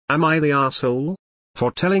Am I the asshole?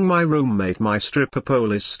 For telling my roommate my stripper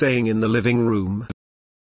pole is staying in the living room?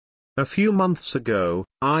 A few months ago,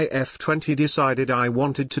 I F20 decided I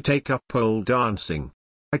wanted to take up pole dancing.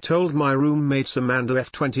 I told my roommates Amanda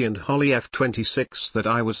F20 and Holly F26 that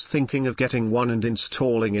I was thinking of getting one and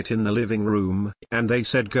installing it in the living room, and they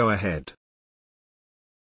said go ahead.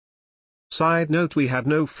 Side note, we had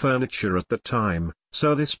no furniture at the time,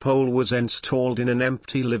 so this pole was installed in an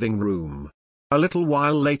empty living room. A little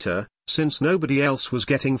while later, since nobody else was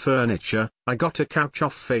getting furniture, I got a couch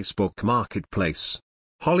off Facebook Marketplace.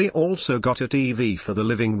 Holly also got a TV for the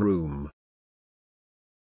living room.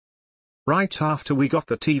 Right after we got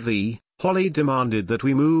the TV, Holly demanded that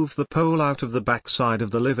we move the pole out of the backside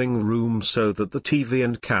of the living room so that the TV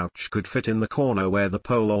and couch could fit in the corner where the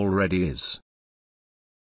pole already is.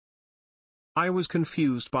 I was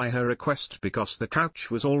confused by her request because the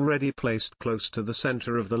couch was already placed close to the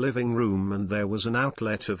center of the living room and there was an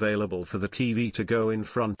outlet available for the TV to go in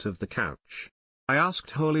front of the couch. I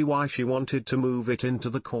asked Holly why she wanted to move it into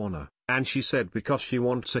the corner, and she said because she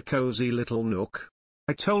wants a cozy little nook.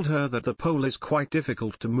 I told her that the pole is quite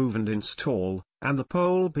difficult to move and install, and the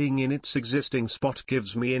pole being in its existing spot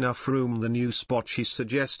gives me enough room. The new spot she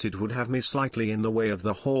suggested would have me slightly in the way of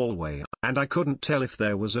the hallway, and I couldn't tell if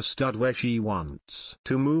there was a stud where she wants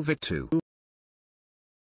to move it to.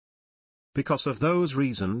 Because of those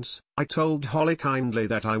reasons, I told Holly kindly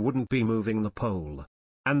that I wouldn't be moving the pole,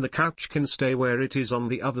 and the couch can stay where it is on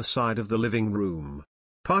the other side of the living room.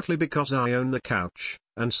 Partly because I own the couch,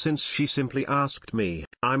 and since she simply asked me,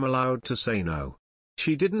 I'm allowed to say no.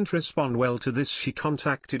 She didn't respond well to this. She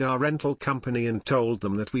contacted our rental company and told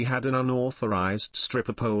them that we had an unauthorized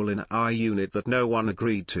stripper pole in our unit that no one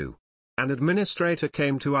agreed to. An administrator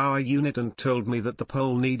came to our unit and told me that the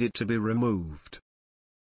pole needed to be removed.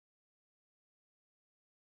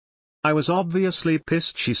 I was obviously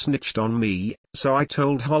pissed. She snitched on me, so I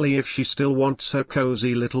told Holly if she still wants her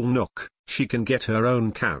cozy little nook, she can get her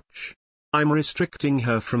own couch. I'm restricting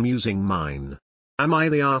her from using mine. Am I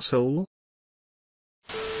the asshole?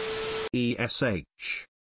 ESH.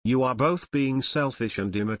 You are both being selfish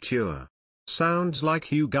and immature. Sounds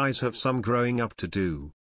like you guys have some growing up to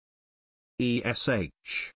do.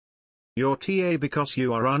 ESH. You're TA because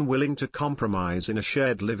you are unwilling to compromise in a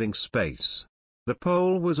shared living space. The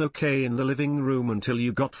pole was okay in the living room until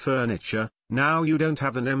you got furniture. Now you don't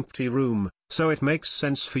have an empty room, so it makes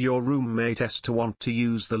sense for your roommate S to want to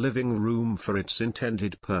use the living room for its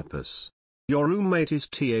intended purpose. Your roommate is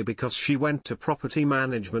TA because she went to property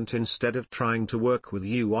management instead of trying to work with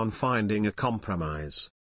you on finding a compromise.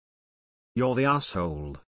 You're the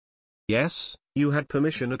asshole. Yes, you had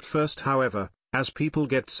permission at first. However, as people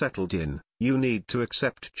get settled in, you need to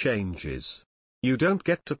accept changes. You don't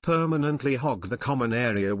get to permanently hog the common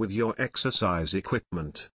area with your exercise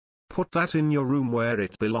equipment. Put that in your room where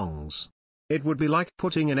it belongs. It would be like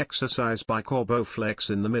putting an exercise bike or Bowflex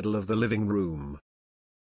in the middle of the living room.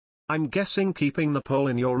 I'm guessing keeping the pole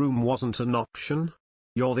in your room wasn't an option?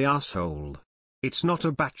 You're the asshole. It's not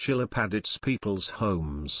a bachelor pad, it's people's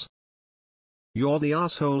homes. You're the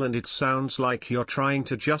asshole, and it sounds like you're trying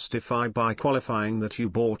to justify by qualifying that you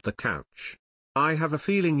bought the couch. I have a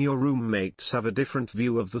feeling your roommates have a different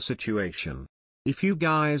view of the situation. If you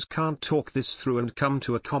guys can't talk this through and come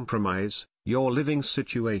to a compromise, your living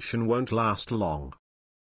situation won't last long.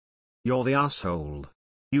 You're the asshole.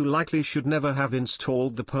 You likely should never have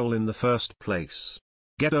installed the pole in the first place.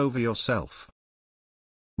 Get over yourself.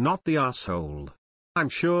 Not the asshole. I'm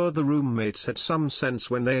sure the roommates had some sense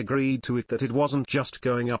when they agreed to it that it wasn't just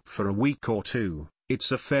going up for a week or two. It's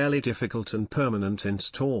a fairly difficult and permanent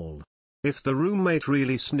install. If the roommate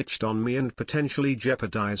really snitched on me and potentially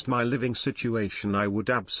jeopardized my living situation, I would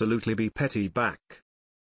absolutely be petty back.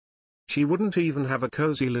 She wouldn't even have a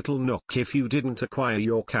cozy little nook if you didn't acquire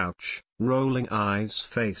your couch. Rolling eyes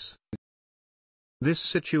face. This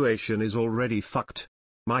situation is already fucked.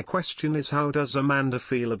 My question is, how does Amanda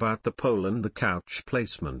feel about the pole and the couch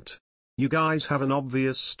placement? You guys have an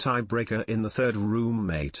obvious tiebreaker in the third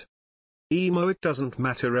roommate. Emo, it doesn't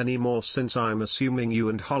matter anymore since I'm assuming you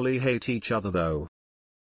and Holly hate each other though.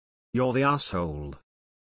 You're the asshole.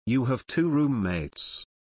 You have two roommates.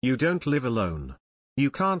 You don't live alone. You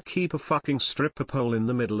can't keep a fucking stripper pole in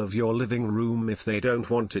the middle of your living room if they don't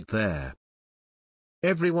want it there.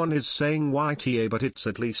 Everyone is saying YTA, but it's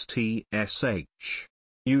at least TSH.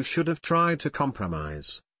 You should have tried to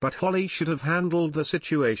compromise, but Holly should have handled the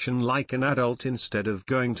situation like an adult instead of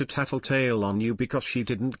going to tattletale on you because she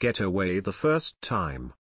didn't get her way the first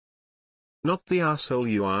time. Not the asshole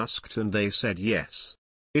you asked and they said yes.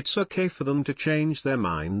 It's okay for them to change their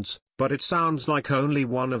minds, but it sounds like only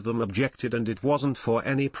one of them objected and it wasn't for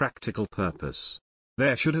any practical purpose.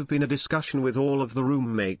 There should have been a discussion with all of the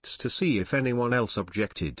roommates to see if anyone else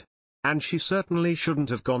objected. And she certainly shouldn't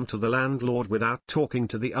have gone to the landlord without talking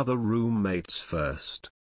to the other roommates first.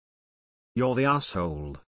 You're the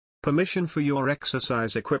asshole. Permission for your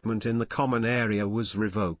exercise equipment in the common area was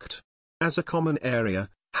revoked. As a common area,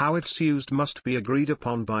 how it's used must be agreed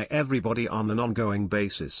upon by everybody on an ongoing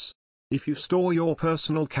basis. If you store your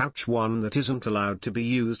personal couch, one that isn't allowed to be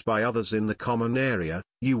used by others in the common area,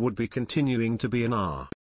 you would be continuing to be an R.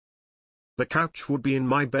 The couch would be in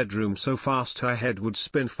my bedroom so fast her head would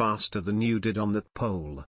spin faster than you did on that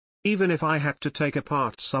pole. Even if I had to take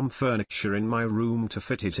apart some furniture in my room to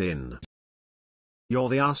fit it in. You're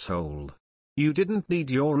the asshole. You didn't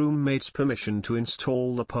need your roommate's permission to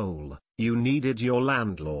install the pole, you needed your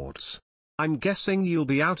landlord's. I'm guessing you'll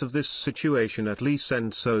be out of this situation at least,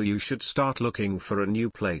 and so you should start looking for a new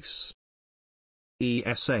place.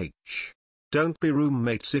 ESH. Don't be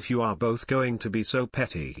roommates if you are both going to be so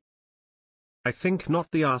petty. I think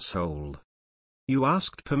not the asshole. You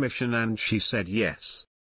asked permission and she said yes.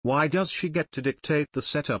 Why does she get to dictate the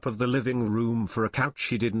setup of the living room for a couch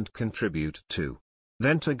she didn't contribute to?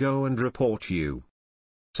 Then to go and report you.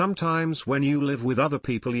 Sometimes when you live with other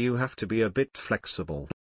people you have to be a bit flexible.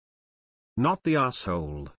 Not the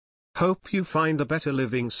asshole. Hope you find a better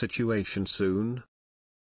living situation soon.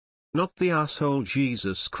 Not the asshole.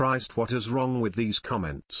 Jesus Christ, what is wrong with these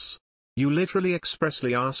comments? You literally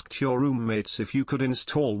expressly asked your roommates if you could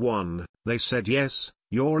install one, they said yes,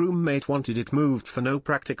 your roommate wanted it moved for no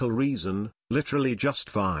practical reason, literally just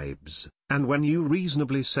vibes, and when you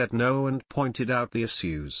reasonably said no and pointed out the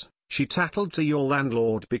issues, she tattled to your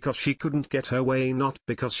landlord because she couldn't get her way, not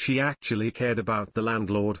because she actually cared about the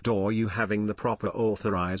landlord or you having the proper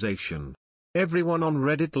authorization. Everyone on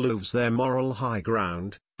Reddit loves their moral high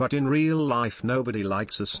ground, but in real life nobody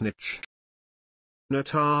likes a snitch.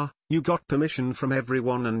 Natar, you got permission from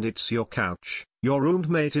everyone and it's your couch. Your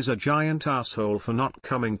roommate is a giant asshole for not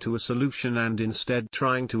coming to a solution and instead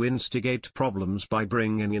trying to instigate problems by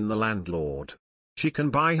bringing in the landlord. She can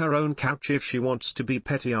buy her own couch if she wants to be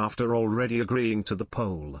petty after already agreeing to the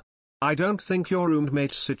poll. I don't think your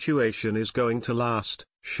roommate's situation is going to last.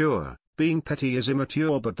 Sure, being petty is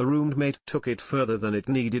immature, but the roommate took it further than it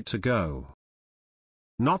needed to go.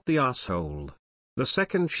 Not the asshole. The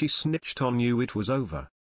second she snitched on you it was over.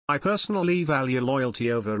 I personally value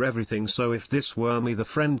loyalty over everything, so if this were me the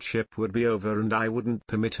friendship would be over and I wouldn't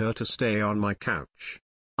permit her to stay on my couch.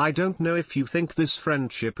 I don't know if you think this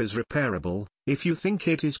friendship is repairable. If you think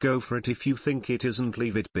it is, go for it. If you think it isn't,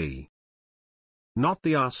 leave it be. Not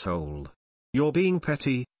the asshole. You're being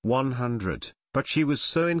petty, 100, but she was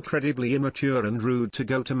so incredibly immature and rude to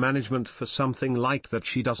go to management for something like that.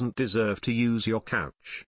 She doesn't deserve to use your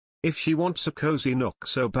couch. If she wants a cozy nook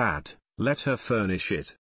so bad, let her furnish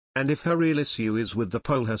it. And if her real issue is with the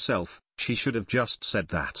pole herself, she should have just said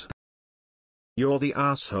that. You're the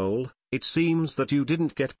asshole. It seems that you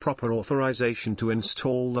didn't get proper authorization to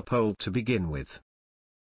install the pole to begin with.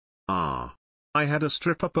 I had a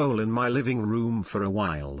stripper pole in my living room for a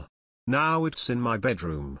while. Now it's in my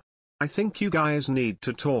bedroom. I think you guys need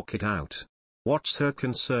to talk it out. What's her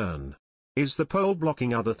concern? Is the pole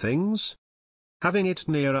blocking other things? Having it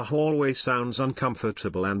near a hallway sounds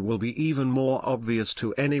uncomfortable and will be even more obvious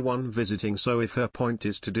to anyone visiting, so if her point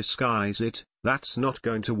is to disguise it, that's not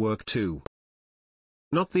going to work too.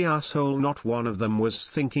 Not the asshole. Not one of them was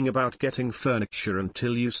thinking about getting furniture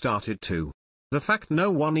until you started to. The fact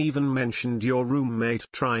no one even mentioned your roommate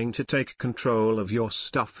trying to take control of your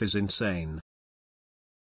stuff is insane.